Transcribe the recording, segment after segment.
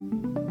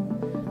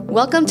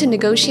Welcome to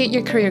Negotiate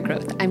Your Career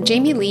Growth. I'm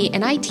Jamie Lee,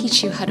 and I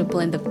teach you how to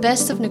blend the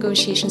best of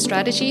negotiation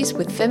strategies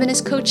with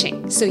feminist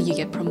coaching so you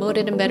get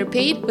promoted and better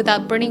paid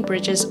without burning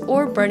bridges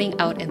or burning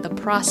out in the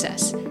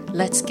process.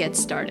 Let's get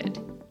started.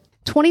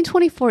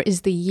 2024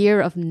 is the year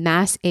of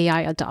mass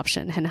AI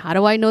adoption. And how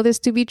do I know this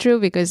to be true?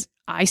 Because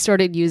I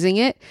started using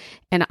it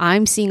and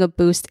I'm seeing a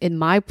boost in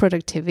my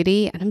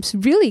productivity, and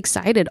I'm really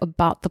excited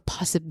about the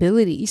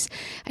possibilities.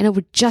 I know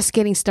we're just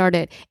getting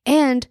started,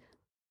 and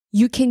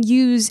you can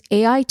use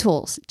AI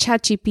tools,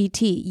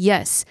 ChatGPT,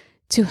 yes,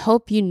 to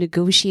help you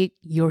negotiate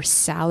your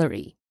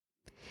salary.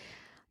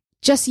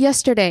 Just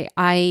yesterday,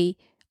 I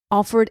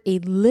offered a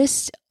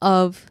list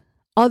of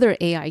other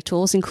AI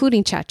tools,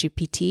 including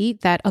ChatGPT,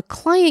 that a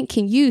client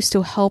can use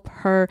to help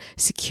her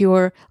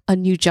secure a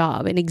new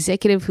job, an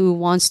executive who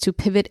wants to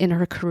pivot in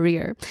her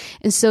career.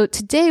 And so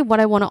today, what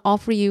I want to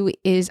offer you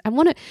is I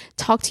want to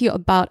talk to you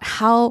about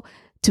how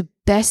to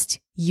best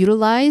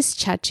utilize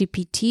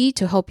ChatGPT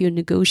to help you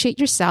negotiate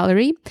your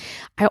salary.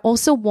 I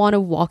also want to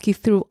walk you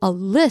through a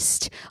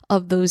list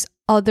of those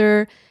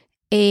other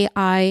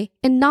AI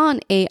and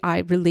non-AI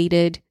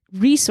related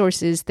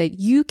resources that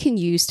you can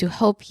use to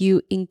help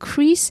you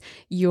increase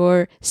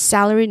your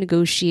salary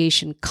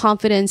negotiation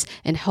confidence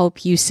and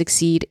help you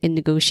succeed in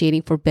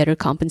negotiating for better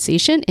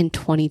compensation in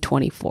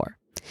 2024.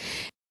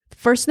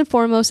 First and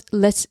foremost,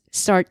 let's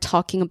start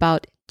talking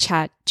about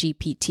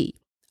ChatGPT.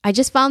 I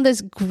just found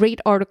this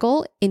great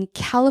article in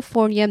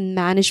California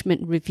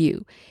Management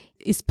Review.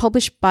 It's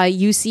published by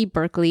UC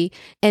Berkeley,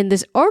 and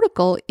this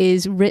article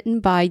is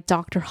written by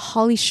Dr.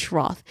 Holly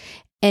Schroth.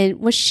 And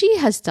what she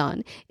has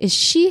done is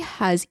she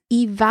has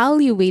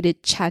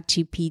evaluated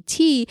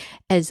ChatGPT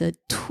as a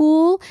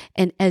tool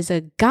and as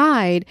a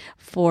guide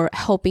for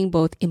helping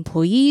both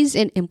employees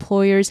and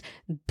employers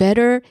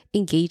better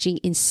engaging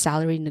in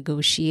salary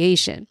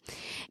negotiation.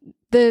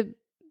 The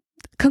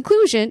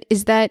conclusion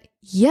is that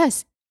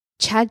yes,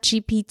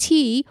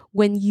 ChatGPT,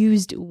 when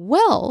used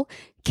well,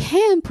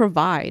 can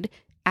provide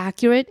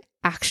accurate,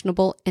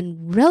 actionable,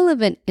 and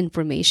relevant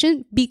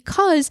information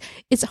because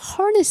it's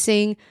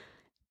harnessing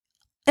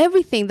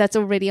everything that's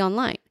already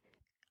online.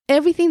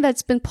 Everything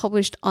that's been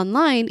published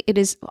online, it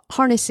is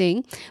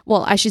harnessing,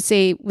 well, I should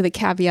say with a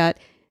caveat,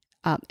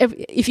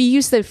 if you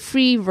use the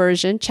free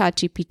version,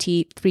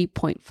 ChatGPT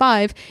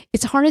 3.5,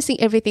 it's harnessing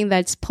everything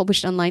that's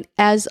published online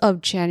as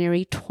of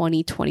January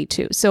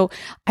 2022. So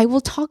I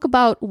will talk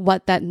about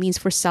what that means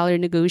for salary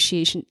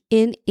negotiation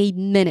in a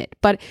minute.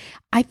 But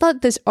I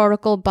thought this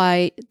article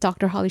by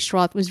Dr. Holly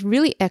Schroth was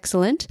really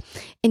excellent.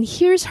 And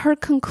here's her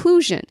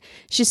conclusion.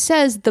 She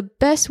says the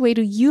best way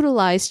to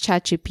utilize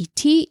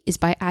ChatGPT is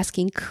by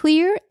asking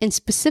clear and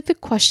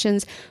specific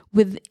questions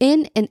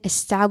within an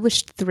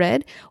established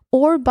thread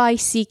or by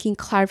seeking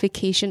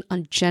clarification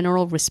on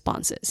general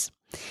responses.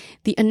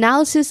 The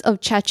analysis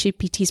of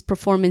ChatGPT's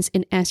performance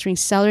in answering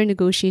salary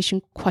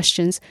negotiation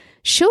questions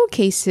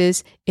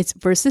showcases its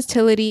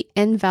versatility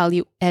and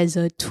value as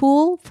a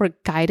tool for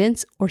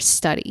guidance or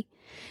study.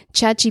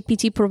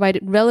 ChatGPT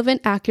provided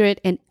relevant, accurate,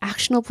 and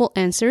actionable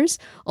answers,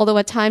 although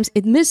at times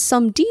it missed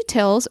some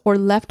details or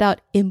left out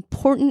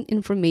important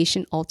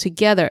information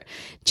altogether.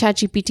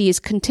 ChatGPT is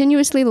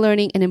continuously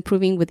learning and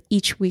improving with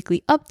each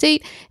weekly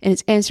update, and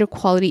its answer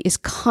quality is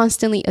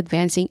constantly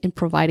advancing in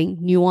providing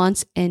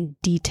nuance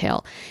and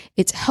detail.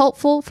 It's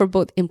helpful for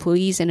both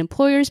employees and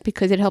employers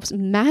because it helps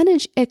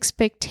manage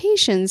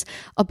expectations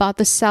about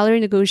the salary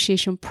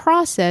negotiation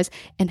process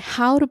and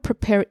how to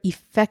prepare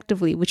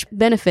effectively, which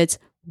benefits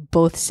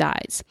both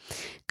sides.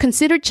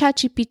 Consider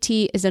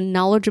ChatGPT as a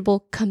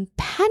knowledgeable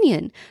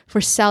companion for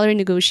salary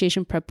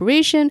negotiation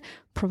preparation,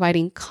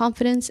 providing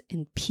confidence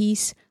and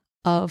peace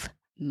of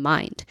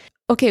mind.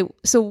 Okay,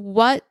 so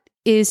what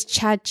is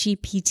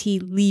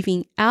ChatGPT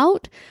leaving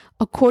out?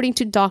 According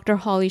to Dr.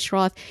 Holly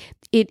Schroth,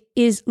 it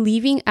is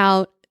leaving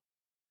out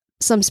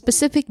some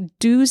specific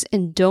do's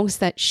and don'ts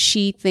that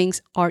she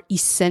thinks are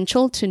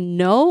essential to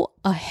know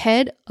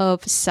ahead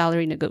of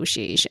salary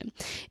negotiation.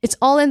 It's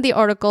all in the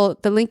article.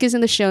 The link is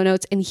in the show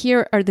notes. And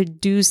here are the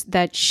do's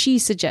that she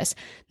suggests.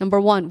 Number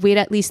one, wait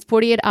at least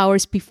 48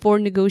 hours before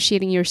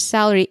negotiating your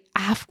salary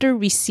after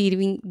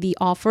receiving the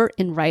offer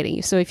in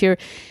writing. So if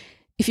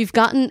you've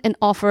gotten an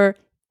offer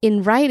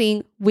in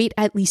writing, wait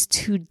at least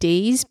 2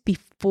 days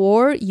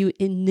before you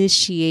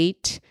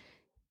initiate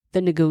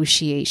the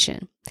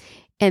negotiation.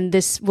 And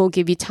this will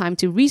give you time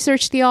to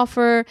research the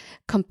offer,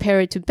 compare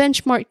it to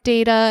benchmark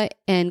data,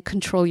 and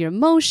control your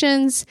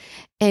emotions.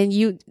 And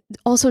you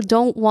also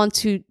don't want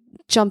to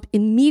jump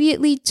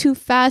immediately too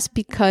fast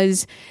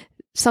because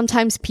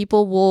sometimes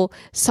people will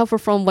suffer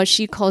from what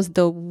she calls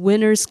the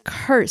winner's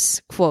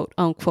curse, quote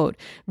unquote,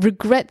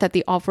 regret that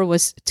the offer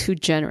was too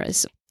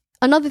generous.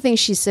 Another thing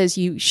she says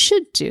you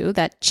should do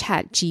that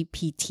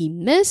ChatGPT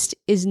missed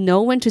is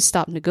know when to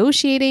stop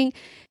negotiating.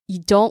 You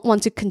don't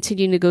want to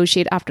continue to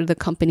negotiate after the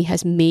company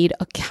has made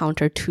a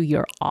counter to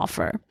your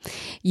offer.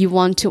 You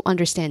want to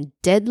understand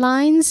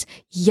deadlines.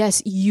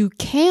 Yes, you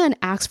can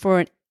ask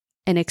for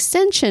an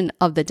extension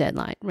of the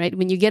deadline, right?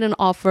 When you get an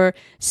offer,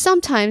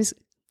 sometimes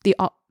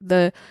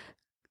the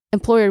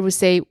employer would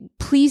say,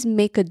 please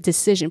make a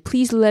decision.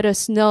 Please let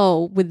us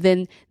know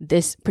within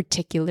this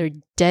particular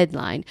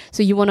deadline.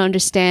 So you want to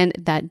understand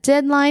that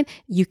deadline.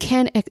 You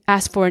can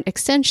ask for an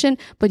extension,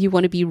 but you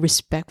want to be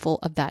respectful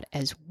of that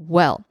as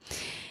well.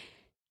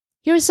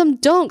 Here are some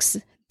don'ts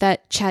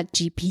that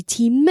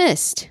ChatGPT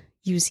missed.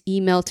 Use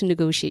email to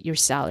negotiate your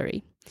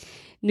salary.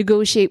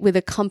 Negotiate with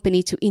a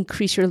company to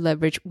increase your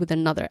leverage with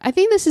another. I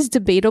think this is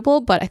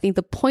debatable, but I think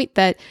the point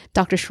that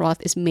Dr.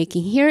 Schroth is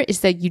making here is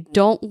that you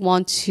don't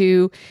want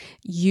to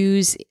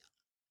use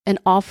an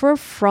offer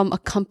from a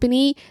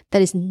company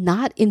that is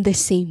not in the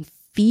same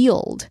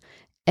field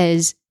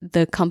as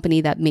the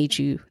company that made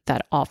you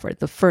that offer,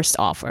 the first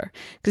offer,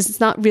 because it's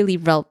not really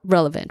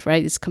relevant,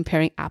 right? It's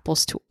comparing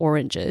apples to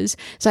oranges.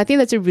 So I think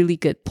that's a really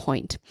good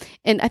point.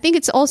 And I think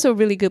it's also a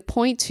really good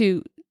point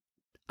to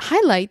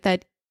highlight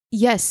that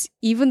yes,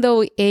 even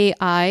though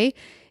AI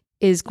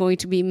is going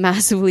to be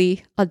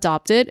massively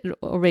adopted, it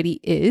already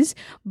is,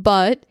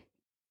 but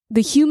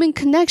the human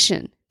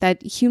connection,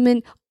 that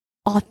human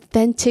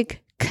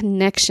authentic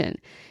connection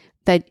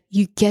that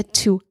you get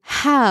to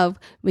have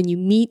when you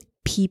meet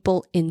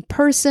people in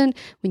person,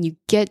 when you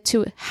get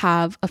to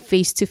have a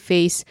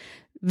face-to-face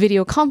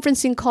video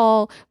conferencing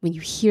call, when you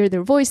hear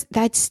their voice,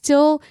 that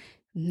still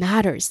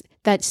matters.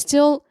 That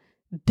still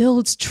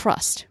builds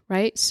trust,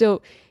 right?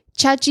 So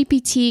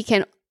ChatGPT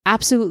can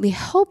absolutely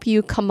help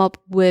you come up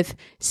with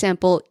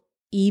sample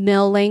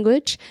email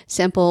language,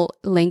 sample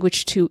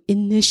language to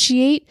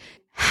initiate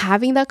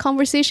having that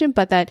conversation,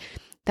 but that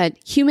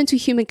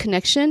human-to-human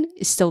connection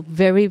is still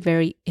very,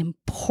 very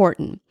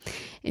important.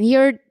 And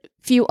here are a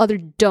few other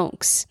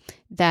don'ts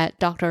that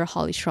Dr.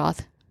 Holly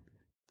Schroth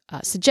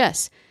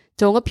suggests.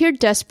 Don't appear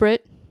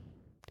desperate,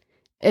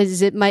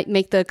 as it might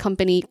make the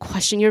company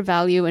question your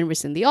value and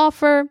rescind the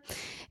offer.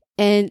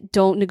 And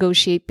don't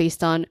negotiate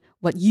based on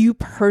what you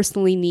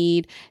personally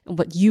need and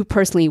what you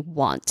personally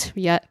want.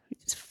 Yeah.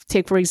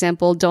 Take, for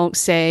example, don't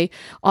say,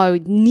 oh, I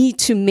need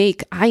to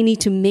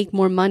make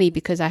more money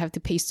because I have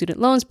to pay student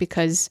loans,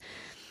 because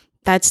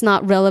that's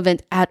not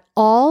relevant at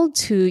all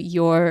to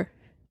your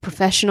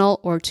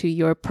professional or to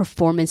your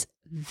performance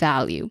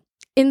value.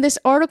 In this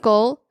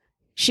article,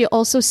 she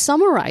also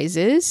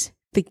summarizes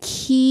the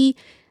key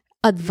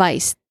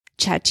advice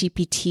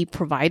ChatGPT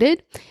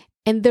provided,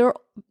 and they're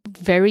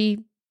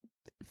very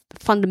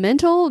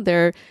fundamental.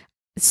 They're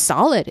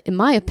solid, in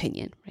my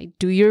opinion, right?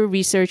 Do your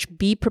research,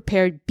 be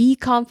prepared, be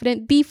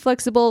confident, be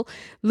flexible,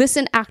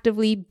 listen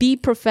actively, be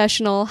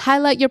professional,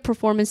 highlight your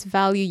performance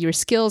value, your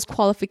skills,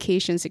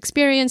 qualifications,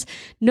 experience,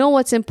 know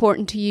what's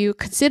important to you,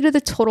 consider the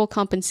total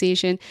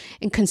compensation,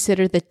 and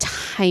consider the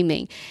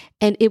timing.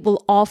 And it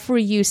will offer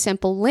you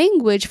sample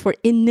language for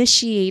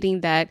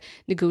initiating that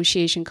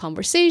negotiation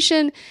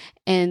conversation.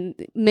 And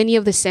many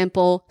of the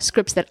sample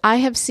scripts that I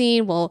have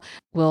seen will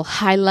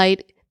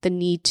highlight the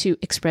need to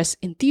express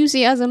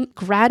enthusiasm,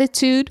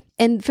 gratitude,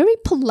 and very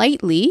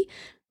politely,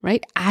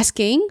 right,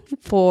 asking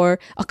for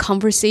a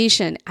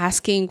conversation,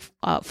 asking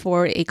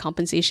for a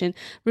compensation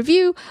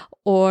review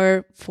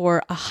or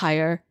for a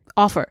higher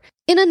offer.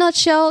 In a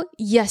nutshell,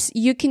 yes,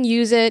 you can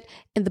use it.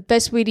 And the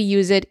best way to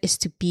use it is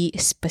to be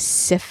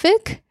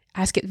specific.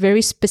 Ask it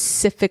very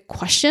specific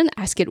question.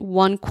 Ask it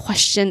one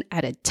question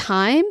at a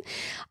time.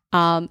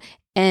 And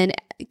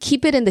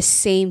keep it in the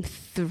same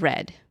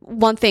thread.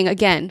 One thing,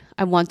 again,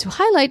 I want to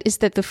highlight is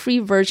that the free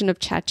version of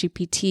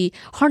ChatGPT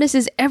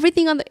harnesses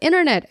everything on the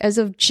internet as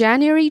of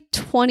January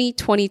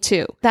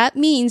 2022. That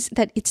means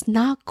that it's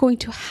not going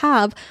to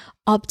have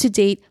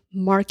up-to-date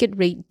market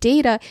rate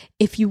data.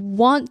 If you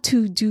want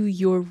to do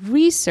your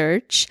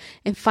research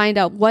and find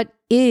out what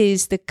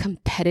is the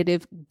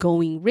competitive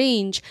going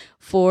range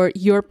for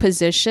your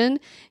position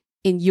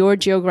in your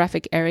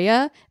geographic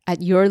area,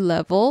 at your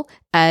level,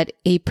 at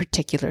a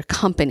particular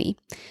company.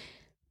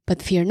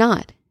 But fear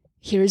not.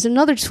 Here is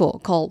another tool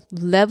called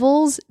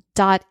levels.fyi.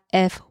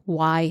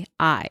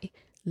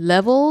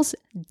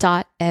 Levels.fyi.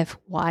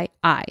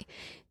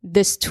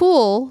 This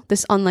tool,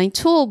 this online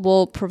tool,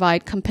 will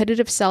provide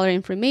competitive salary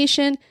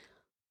information,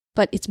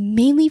 but it's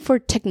mainly for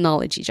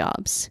technology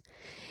jobs.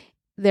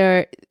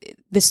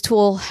 This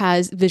tool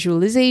has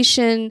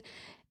visualization.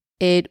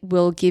 It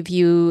will give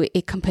you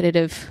a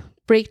competitive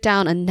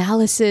breakdown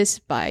analysis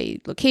by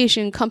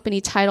location,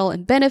 company title,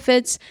 and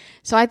benefits.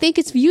 So I think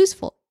it's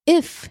useful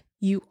if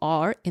you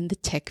are in the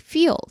tech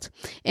field.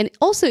 And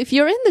also, if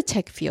you're in the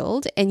tech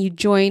field and you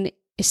join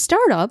a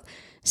startup,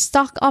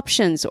 stock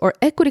options or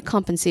equity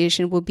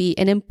compensation will be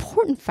an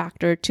important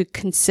factor to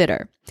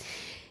consider.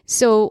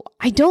 So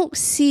I don't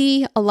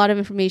see a lot of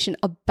information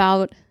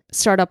about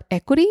startup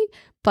equity,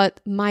 but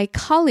my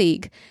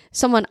colleague,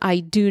 someone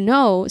I do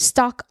know,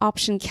 Stock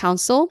Option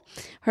Council,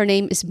 her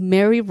name is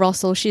Mary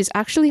Russell. She's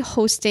actually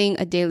hosting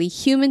a daily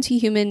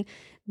human-to-human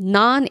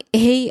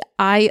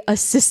non-AI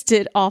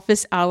assisted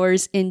office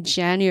hours in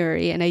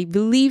January. And I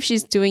believe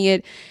she's doing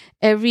it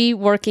every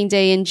working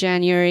day in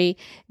January,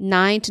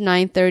 9 to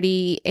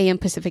 9:30 a.m.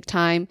 Pacific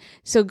time.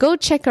 So go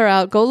check her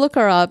out. Go look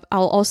her up.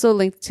 I'll also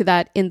link to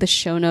that in the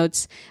show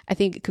notes. I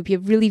think it could be a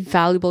really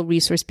valuable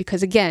resource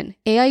because, again,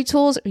 AI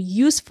tools are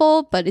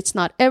useful, but it's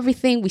not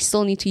everything. We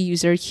still need to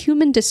use our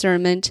human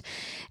discernment.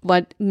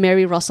 What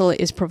Mary Russell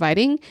is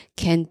providing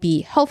can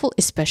be helpful,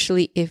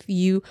 especially if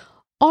you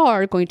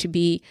are going to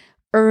be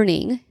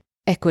earning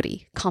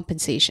equity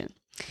compensation.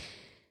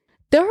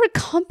 There are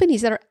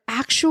companies that are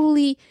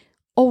actually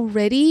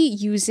already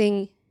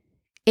using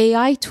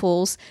AI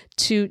tools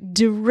to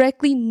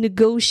directly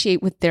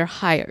negotiate with their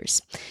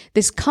hires.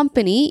 This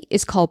company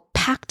is called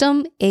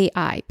Pactum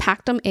AI.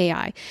 Pactum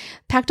AI.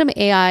 Pactum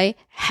AI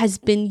has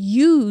been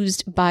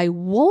used by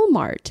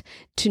Walmart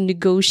to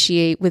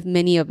negotiate with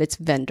many of its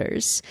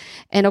vendors.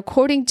 And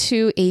according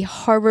to a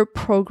Harvard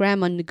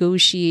Program on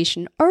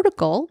Negotiation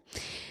article,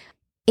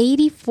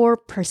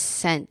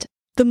 84%,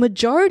 the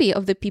majority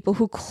of the people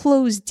who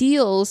close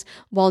deals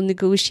while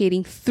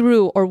negotiating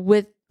through or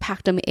with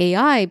Pactum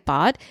AI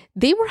bot,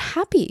 they were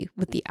happy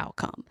with the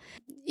outcome.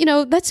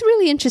 That's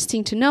really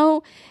interesting to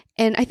know.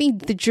 And I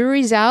think the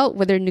jury's out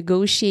whether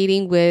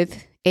negotiating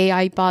with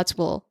AI bots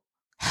will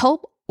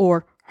help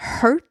or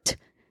hurt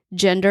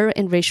gender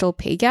and racial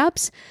pay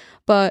gaps.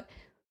 But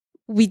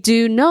we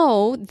do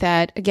know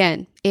that,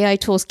 again, AI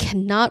tools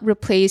cannot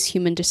replace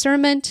human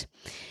discernment.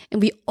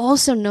 And we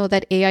also know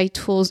that AI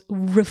tools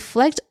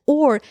reflect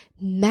or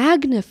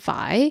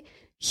magnify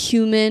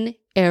human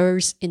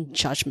errors in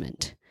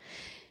judgment.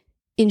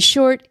 In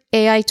short,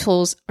 AI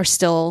tools are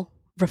still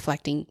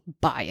reflecting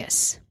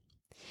bias.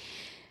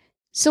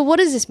 So what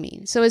does this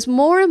mean? So as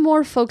more and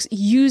more folks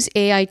use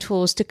AI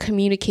tools to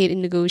communicate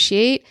and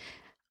negotiate,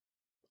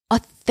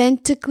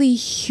 authentically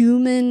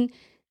human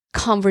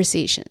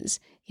conversations,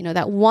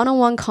 that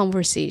one-on-one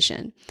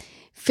conversation,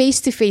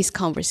 face-to-face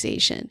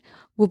conversation,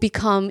 will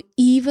become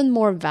even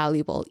more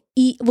valuable,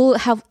 will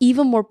have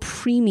even more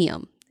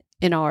premium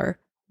in our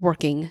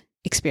working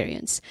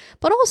experience.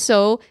 But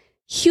also,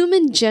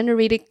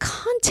 human-generated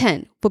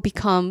content will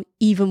become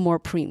even more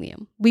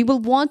premium. We will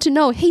want to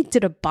know, hey,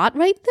 did a bot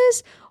write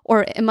this?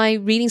 Or am I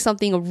reading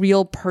something a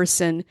real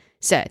person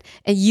said?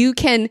 And you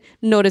can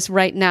notice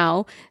right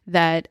now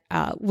that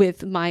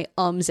with my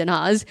ums and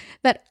ahs,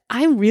 that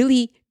I'm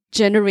really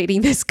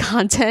generating this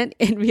content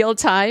in real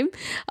time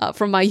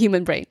from my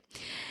human brain.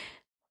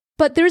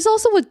 But there's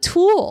also a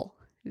tool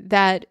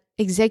that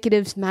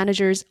executives,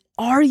 managers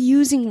are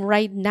using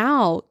right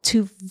now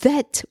to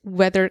vet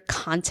whether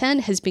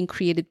content has been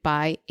created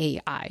by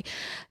AI.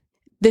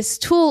 This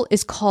tool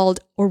is called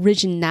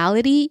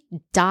Originality.ai.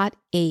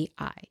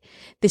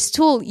 This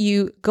tool,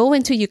 you go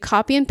into, you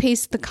copy and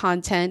paste the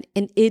content,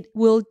 and it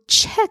will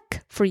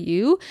check for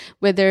you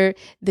whether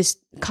this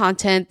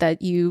content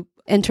that you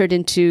entered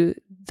into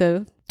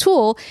the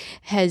tool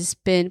has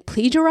been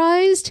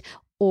plagiarized,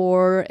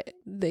 or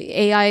the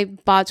AI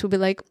bots will be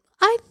like,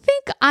 I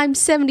think I'm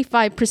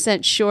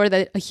 75% sure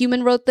that a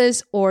human wrote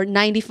this, or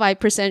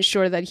 95%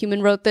 sure that a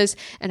human wrote this,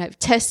 and I've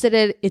tested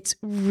it. It's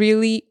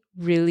really,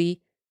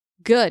 really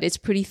good. It's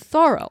pretty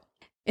thorough.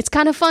 It's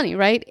kind of funny,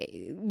 right?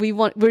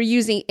 We're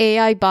using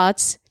AI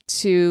bots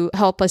to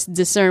help us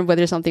discern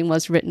whether something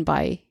was written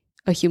by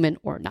a human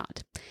or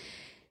not.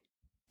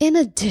 In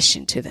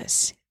addition to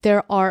this,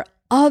 there are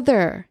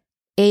other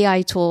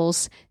AI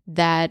tools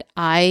that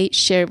I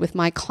share with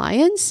my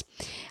clients,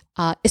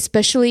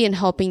 especially in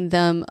helping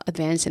them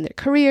advance in their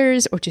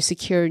careers or to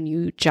secure a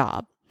new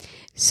job.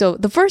 So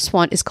the first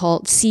one is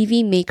called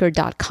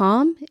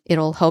CVmaker.com.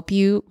 It'll help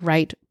you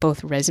write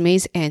both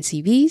resumes and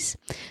CVs.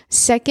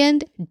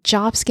 Second,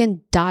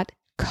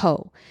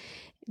 Jobscan.co.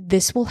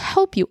 This will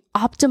help you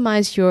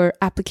optimize your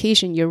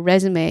application, your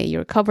resume,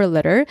 your cover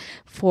letter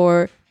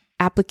for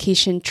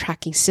application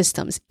tracking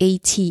systems,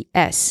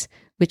 ATS,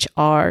 which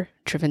are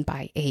driven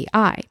by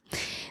AI.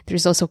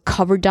 There's also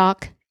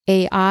CoverDoc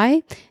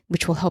AI,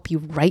 which will help you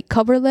write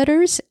cover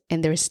letters.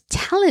 And there's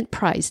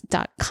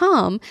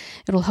talentprice.com.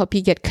 It'll help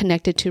you get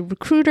connected to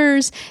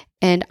recruiters.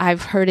 And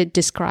I've heard it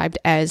described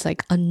as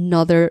like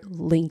another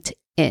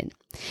LinkedIn.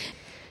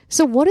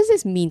 So what does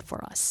this mean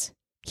for us?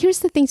 Here's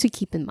the things to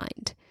keep in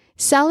mind.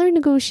 Salary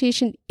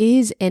negotiation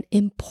is an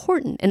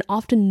important and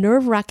often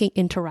nerve-wracking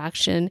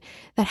interaction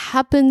that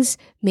happens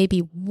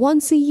maybe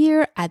once a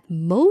year at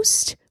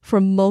most for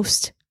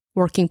most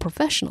working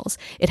professionals.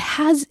 It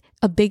has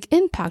a big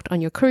impact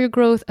on your career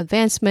growth,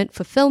 advancement,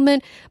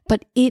 fulfillment,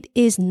 but it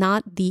is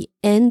not the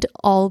end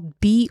all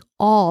be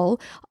all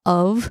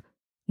of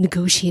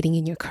negotiating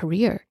in your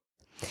career.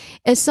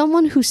 As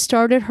someone who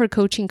started her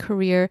coaching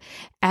career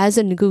as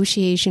a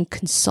negotiation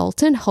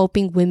consultant,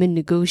 helping women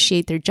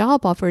negotiate their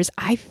job offers,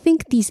 I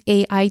think these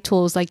AI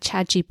tools like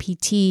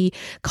ChatGPT,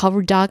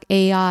 CoverDoc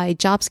AI,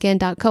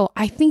 Jobscan.co,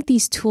 I think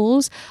these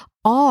tools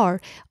are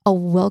a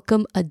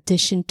welcome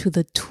addition to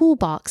the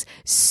toolbox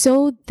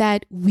so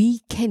that we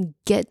can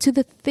get to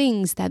the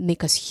things that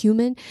make us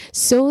human,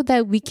 so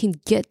that we can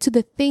get to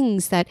the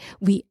things that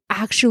we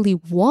actually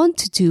want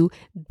to do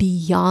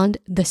beyond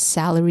the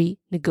salary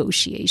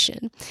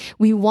negotiation.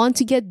 We want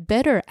to get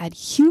better at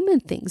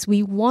human things.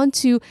 We want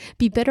to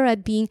be better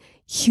at being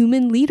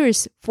human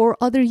leaders for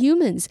other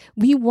humans.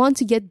 We want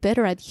to get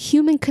better at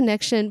human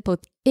connection,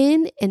 both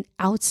in and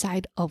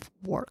outside of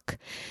work.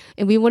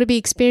 And we want to be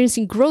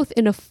experiencing growth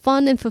in a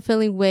fun and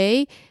fulfilling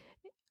way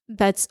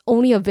that's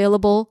only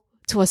available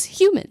to us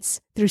humans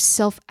through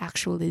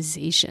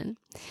self-actualization.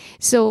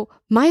 So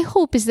my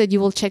hope is that you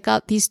will check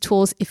out these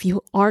tools if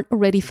you aren't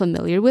already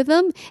familiar with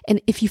them.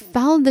 And if you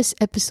found this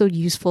episode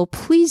useful,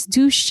 please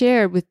do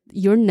share with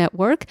your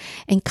network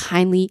and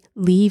kindly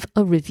leave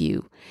a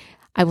review.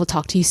 I will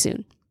talk to you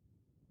soon.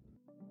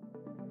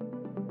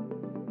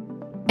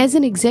 As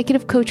an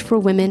executive coach for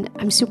women,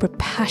 I'm super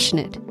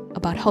passionate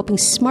about helping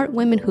smart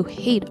women who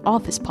hate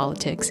office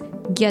politics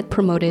get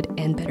promoted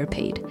and better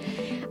paid.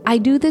 I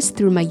do this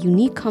through my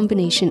unique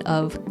combination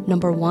of,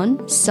 number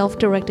one,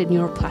 self-directed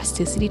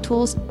neuroplasticity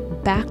tools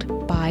backed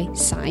by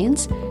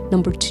science.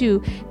 Number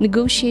two,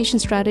 negotiation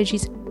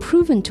strategies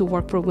proven to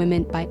work for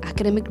women by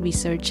academic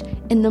research.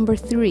 And number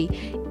three,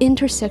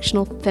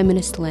 intersectional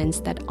feminist lens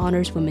that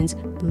honors women's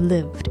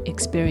lived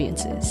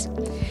experiences.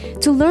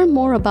 To learn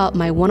more about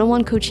my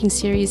one-on-one coaching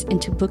series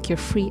and to book your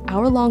free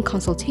hour-long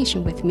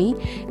consultation with me,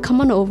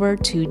 come on over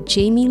to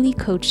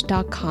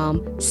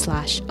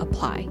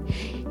jamieleecoach.com/apply.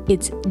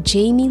 It's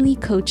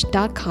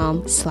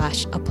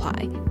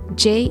jamieleecoach.com/apply.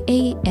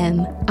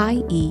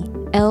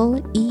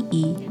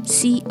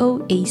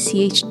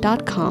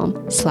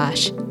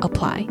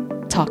 JAMIELEECOACH.com/apply.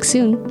 Talk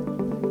soon.